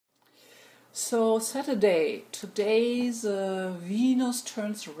So Saturday, today's Venus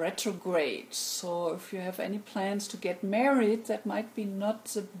turns retrograde. So if you have any plans to get married, that might be not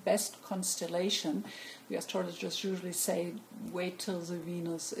the best constellation. The astrologers usually say wait till the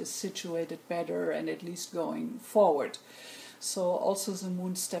Venus is situated better and at least going forward. So also the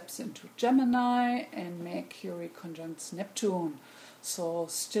moon steps into Gemini and Mercury conjuncts Neptune. So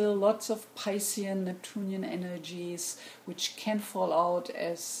still lots of Piscean, Neptunian energies, which can fall out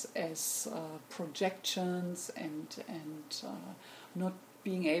as projections and not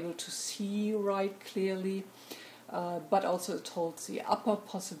being able to see right clearly. But also it holds the upper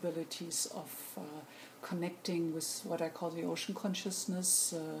possibilities of connecting with what I call the ocean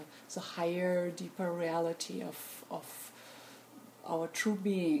consciousness, the higher, deeper reality of our true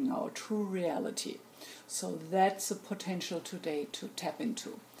being, our true reality. So that's a potential today to tap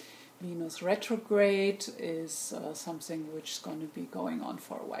into. Venus retrograde is something which is going to be going on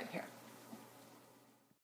for a while here.